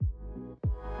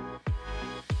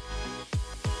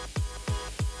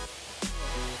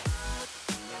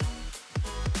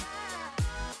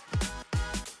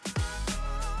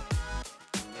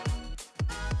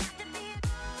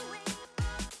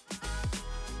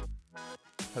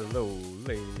Hello,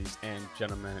 ladies and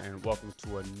gentlemen, and welcome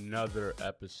to another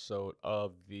episode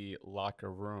of The Locker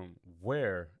Room,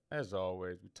 where, as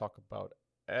always, we talk about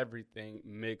everything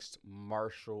mixed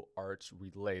martial arts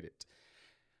related.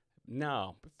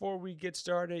 Now, before we get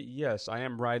started, yes, I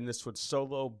am riding this one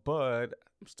solo, but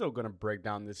I'm still going to break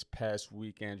down this past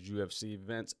weekend's UFC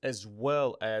events as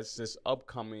well as this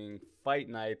upcoming fight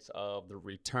night of the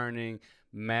returning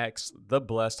Max the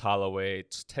Blessed Holloway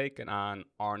taking on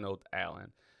Arnold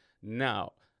Allen.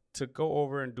 Now, to go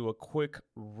over and do a quick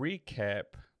recap,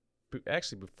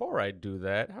 actually, before I do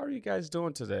that, how are you guys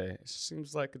doing today? It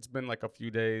seems like it's been like a few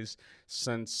days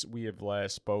since we have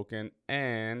last spoken,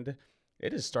 and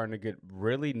it is starting to get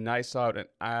really nice out, and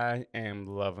I am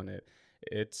loving it.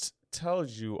 It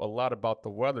tells you a lot about the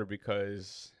weather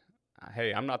because,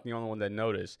 hey, I'm not the only one that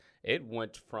noticed. It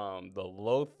went from the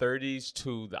low 30s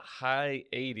to the high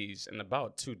 80s in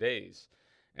about 2 days.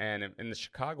 And in the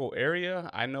Chicago area,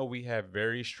 I know we have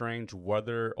very strange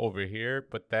weather over here,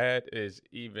 but that is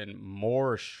even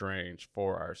more strange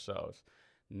for ourselves.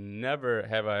 Never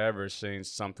have I ever seen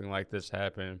something like this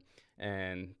happen.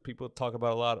 And people talk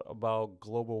about a lot about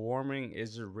global warming.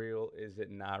 Is it real? Is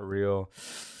it not real?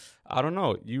 I don't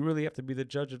know. You really have to be the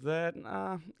judge of that.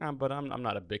 But I'm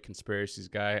not a big conspiracies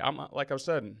guy. Like I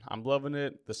said, I'm loving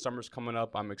it. The summer's coming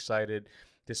up. I'm excited.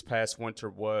 This past winter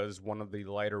was one of the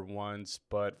lighter ones,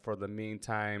 but for the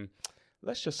meantime,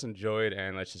 let's just enjoy it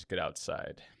and let's just get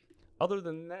outside. Other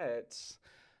than that,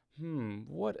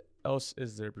 what else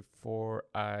is there before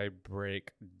I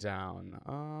break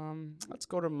down? Let's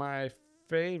go to my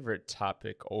favorite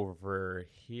topic over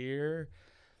here.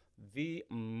 The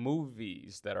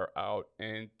movies that are out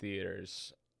in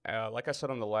theaters. Like I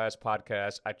said on the last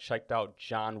podcast, I checked out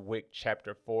John Wick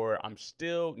Chapter 4. I'm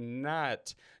still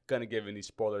not going to give any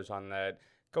spoilers on that.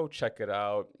 Go check it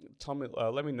out.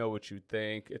 Let me know what you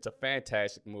think. It's a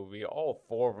fantastic movie. All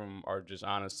four of them are just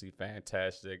honestly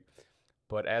fantastic.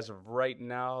 But as of right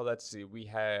now, let's see. We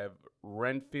have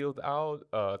Renfield out.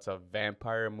 It's a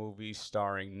vampire movie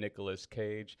starring Nicolas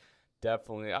Cage.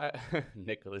 Definitely,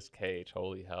 Nicolas Cage.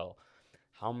 Holy hell!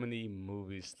 How many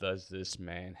movies does this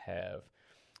man have?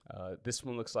 This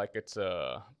one looks like it's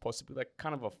supposed to be like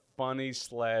kind of a funny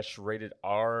 / rated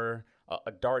R,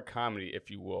 a dark comedy, if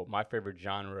you will. My favorite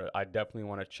genre. I definitely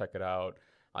want to check it out.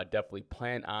 I definitely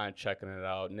plan on checking it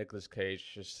out. Nicolas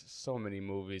Cage, just so many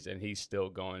movies, and he's still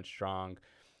going strong.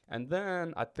 And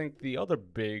then I think the other the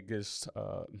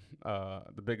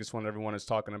biggest one everyone is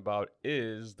talking about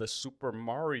is the Super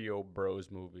Mario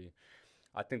Bros. Movie.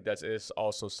 I think that is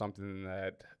also something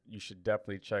that you should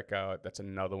definitely check out. That's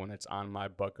another one that's on my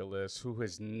bucket list. Who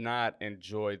has not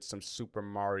enjoyed some Super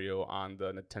Mario on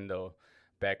the Nintendo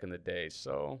back in the day?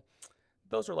 So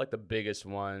those are like the biggest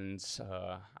ones.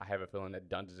 I have a feeling that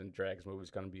Dungeons and Dragons movie is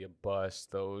going to be a bust.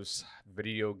 Those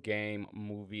video game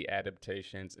movie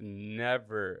adaptations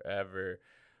never, ever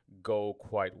go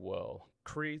quite well.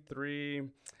 Creed 3,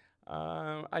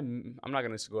 I'm not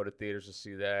going to go to theaters to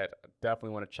see that.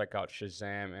 Definitely want to check out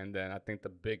Shazam. And then I think the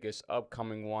biggest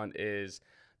upcoming one is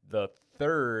the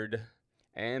third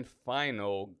and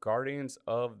final Guardians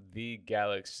of the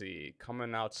Galaxy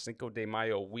coming out Cinco de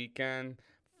Mayo weekend.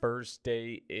 First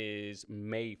day is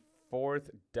May 4th.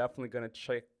 Definitely going to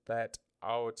check that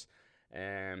out.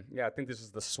 And yeah, I think this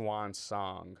is the swan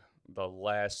song, the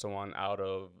last one out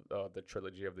of the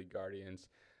trilogy of the Guardians.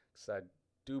 Because I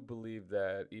do believe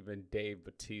that even Dave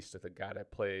Bautista, the guy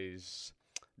that plays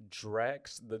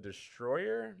Drax the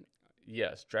Destroyer,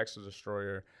 yes, Drax the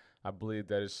Destroyer, I believe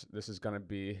that this is going to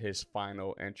be his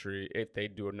final entry if they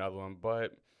do another one.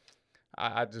 But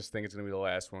I just think it's going to be the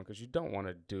last one because you don't want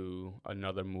to do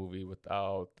another movie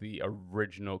without the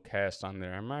original cast on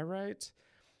there. Am I right?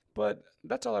 But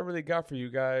that's all I really got for you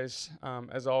guys.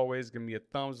 As always, give me a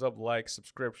thumbs up, like,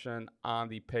 subscription on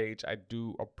the page. I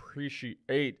do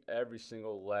appreciate every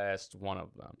single last one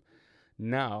of them.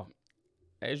 Now,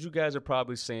 as you guys are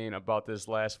probably seeing about this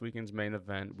last weekend's main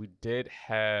event, we did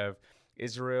have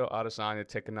Israel Adesanya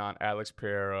taking on Alex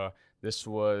Pereira. This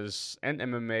was in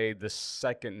MMA, the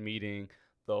second meeting,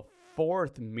 the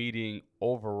fourth meeting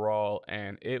overall,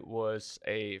 and it was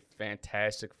a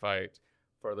fantastic fight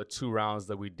for the 2 rounds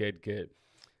that we did get.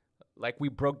 Like we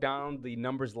broke down the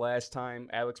numbers last time,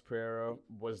 Alex Pereira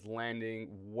was landing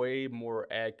way more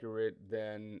accurate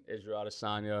than Israel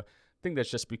Adesanya. I think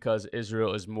that's just because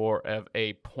Israel is more of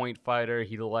a point fighter.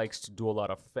 He likes to do a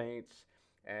lot of feints.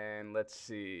 And let's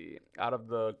see, out of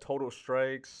the total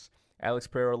strikes, Alex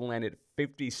Pereira landed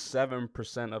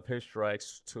 57% of his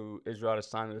strikes to Israel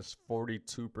Adesanya's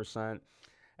 42%.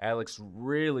 Alex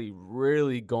really,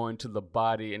 really going to the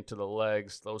body and to the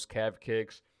legs, those calf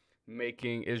kicks.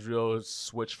 making Israel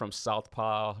switch from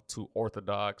southpaw to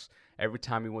orthodox. Every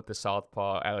time he went to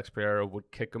southpaw, Alex Pereira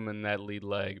would kick him in that lead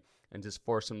leg and just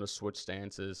force him to switch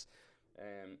stances.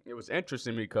 And it was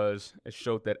interesting because it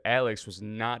showed that Alex was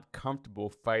not comfortable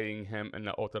fighting him in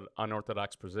an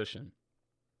unorthodox position.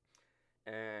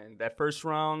 And that first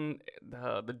round,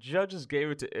 the judges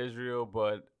gave it to Israel,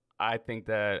 but I think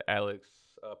that Alex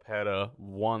Pereira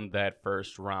won that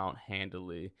first round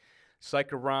handily.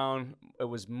 Second round, it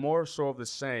was more so of the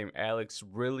same. Alex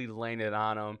really laying it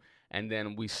on him, and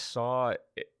then we saw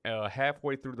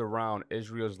halfway through the round,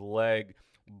 Israel's leg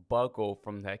buckle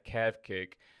from that calf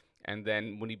kick. And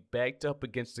then when he backed up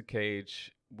against the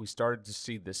cage, we started to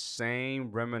see the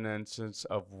same reminiscence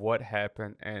of what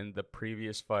happened in the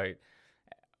previous fight.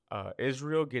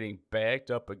 Israel getting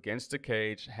backed up against the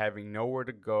cage, having nowhere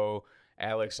to go,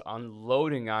 Alex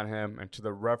unloading on him, until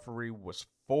the referee was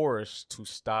forced to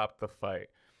stop the fight.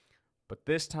 But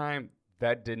this time,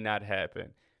 that did not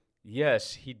happen.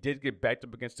 Yes, he did get backed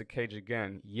up against the cage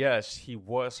again. Yes, he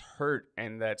was hurt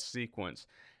in that sequence,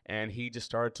 and he just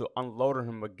started to unload on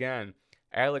him again.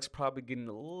 Alex probably getting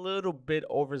a little bit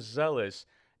overzealous,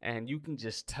 and you can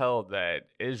just tell that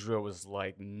Israel was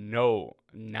like, no,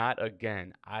 not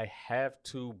again. I have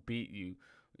to beat you.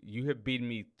 You have beaten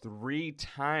me 3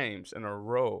 times in a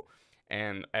row.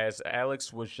 And as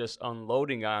Alex was just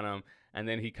unloading on him, and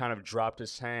then he kind of dropped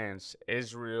his hands,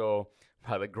 Israel,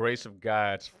 by the grace of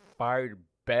God, fired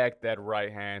back that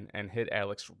right hand and hit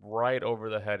Alex right over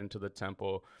the head into the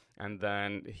temple. And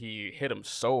then he hit him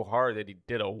so hard that he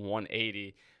did a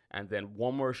 180. And then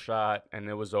one more shot, and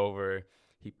it was over.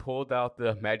 He pulled out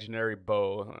the imaginary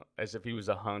bow as if he was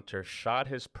a hunter, shot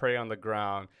his prey on the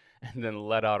ground, and then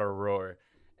let out a roar.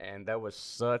 And that was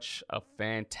such a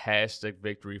fantastic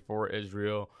victory for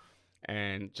Israel.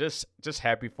 And just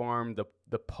happy for him.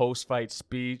 The post-fight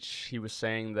speech, he was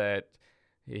saying that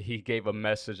he gave a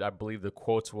message. I believe the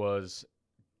quote was,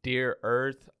 "Dear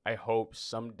Earth, I hope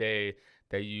someday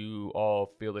that you all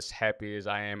feel as happy as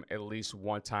I am at least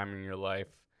one time in your life."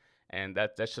 And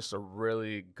that's just a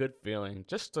really good feeling.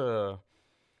 Just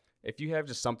if you have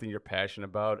just something you're passionate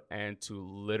about, and to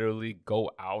literally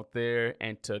go out there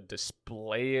and to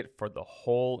display it for the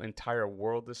whole entire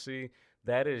world to see,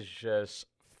 that is just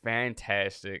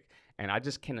fantastic. And I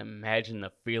just can't imagine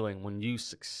the feeling when you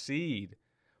succeed.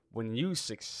 When you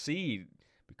succeed,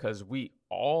 because we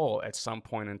all at some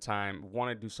point in time want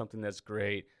to do something that's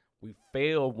great. We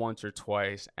fail once or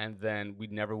twice, and then we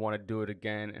never want to do it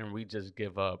again, and we just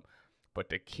give up. But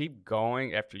to keep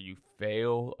going after you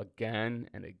fail again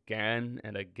and again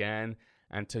and again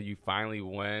until you finally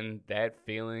win, that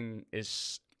feeling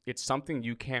it's something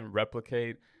you can't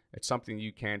replicate. It's something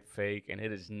you can't fake, and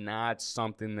it is not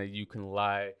something that you can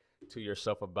lie to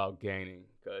yourself about gaining,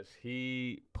 because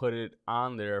he put it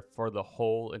on there for the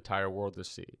whole entire world to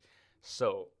see.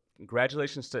 So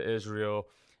congratulations to Israel.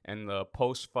 And the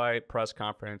post-fight press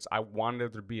conference, I wanted there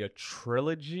to be a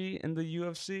trilogy in the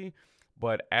UFC,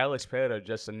 but Alex Pereira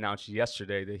just announced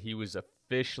yesterday that he was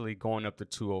officially going up to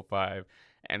 205.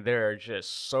 And there are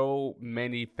just so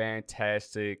many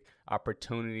fantastic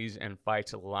opportunities and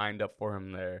fights lined up for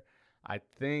him there. I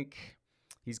think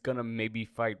he's going to maybe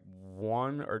fight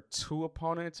 1 or 2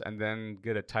 opponents and then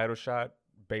get a title shot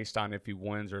based on if he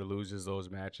wins or loses those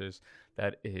matches.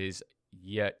 That is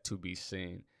yet to be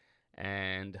seen.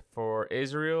 And for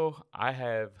Israel, I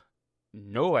have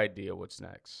no idea what's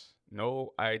next.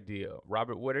 No idea.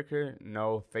 Robert Whittaker,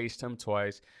 no, faced him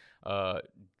twice.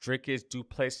 Dricus du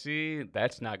Plessis,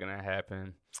 that's not going to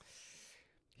happen.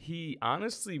 He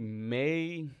honestly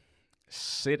may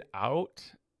sit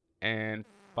out and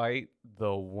fight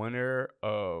the winner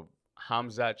of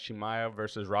Khamzat Chimaev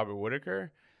versus Robert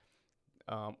Whittaker,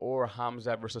 or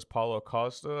Khamzat versus Paulo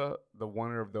Costa. The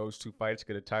winner of those 2 fights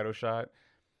get a title shot.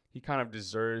 He kind of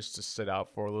deserves to sit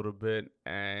out for a little bit,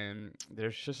 and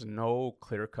there's just no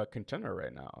clear-cut contender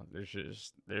right now.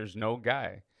 There's no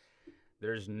guy.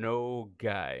 There's no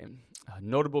guy.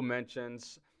 Notable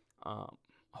mentions,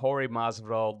 Jorge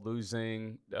Masvidal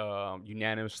losing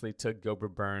unanimously to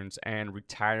Gilbert Burns and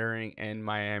retiring in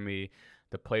Miami,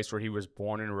 the place where he was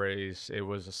born and raised. It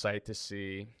was a sight to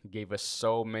see. He gave us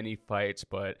so many fights,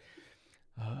 but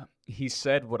he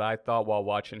said what I thought while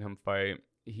watching him fight.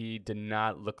 He did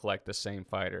not look like the same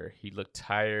fighter. He looked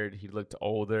tired. He looked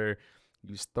older.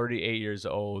 He was 38 years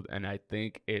old, and I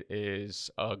think it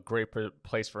is a great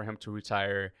place for him to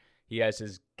retire. He has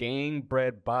his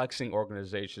gang-bred boxing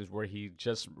organizations where he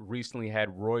just recently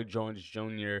had Roy Jones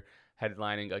Jr.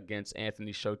 headlining against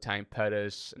Anthony Showtime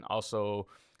Pettis, and also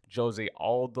Jose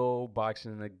Aldo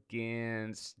boxing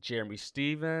against Jeremy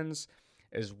Stevens.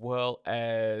 as well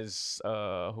as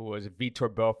who was it?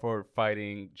 Vitor Belfort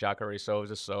fighting Jacare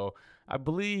Souza. So I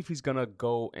believe he's gonna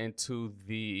go into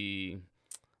the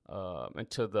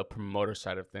promoter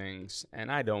side of things,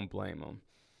 and I don't blame him.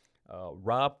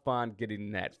 Rob Font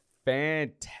getting that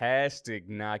fantastic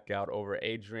knockout over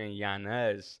Adrian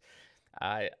Yanez.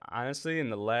 I honestly, in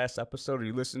the last episode,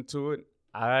 you listened to it,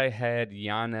 I had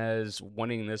Yanez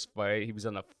winning this fight. He was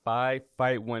on a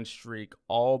 5-fight win streak,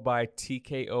 all by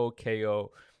TKO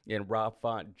KO, and Rob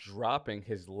Font dropping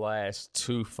his last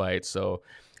 2 fights. So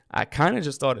I kind of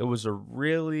just thought it was a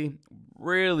really,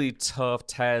 really tough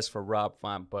task for Rob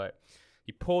Font, but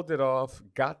he pulled it off,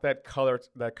 got that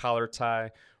collar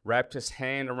tie, wrapped his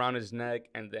hand around his neck,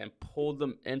 and then pulled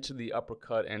him into the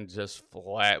uppercut and just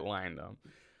flatlined him.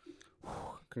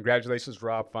 Congratulations,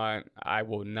 Rob Font. I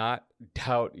will not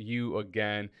doubt you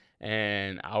again,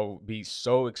 and I'll be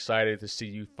so excited to see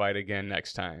you fight again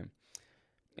next time.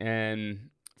 And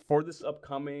for this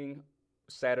upcoming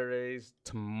Saturday's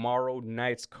tomorrow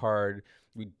night's card,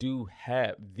 we do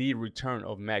have the return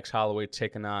of Max Holloway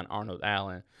taking on Arnold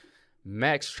Allen.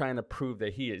 Max trying to prove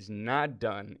that he is not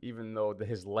done, even though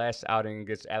his last outing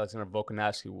against Alexander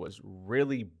Volkanovski was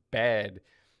really bad,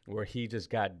 where he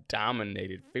just got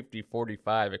dominated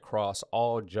 50-45 across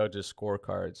all judges'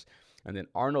 scorecards. And then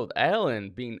Arnold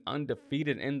Allen being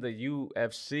undefeated in the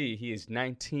UFC. He is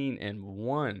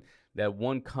 19-1. That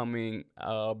one coming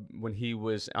when he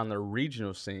was on the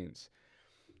regional scenes.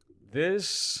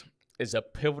 This is a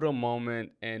pivotal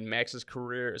moment in Max's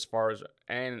career as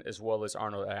well as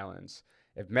Arnold Allen's.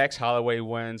 If Max Holloway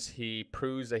wins, he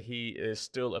proves that he is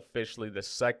still officially the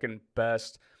second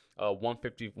best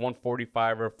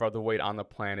 145er featherweight on the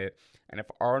planet. And if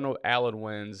Arnold Allen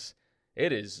wins,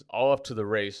 it is all up to the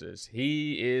races.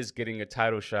 He is getting a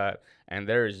title shot, and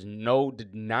there is no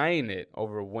denying it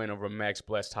over a win over Max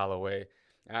Blessed Holloway.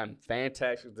 I'm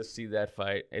fantastic to see that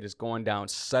fight. It is going down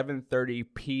 7:30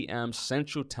 p.m.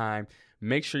 Central Time.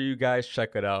 Make sure you guys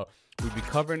check it out. We'll be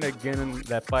covering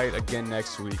that fight again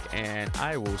next week, and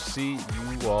I will see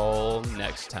you all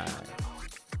next time.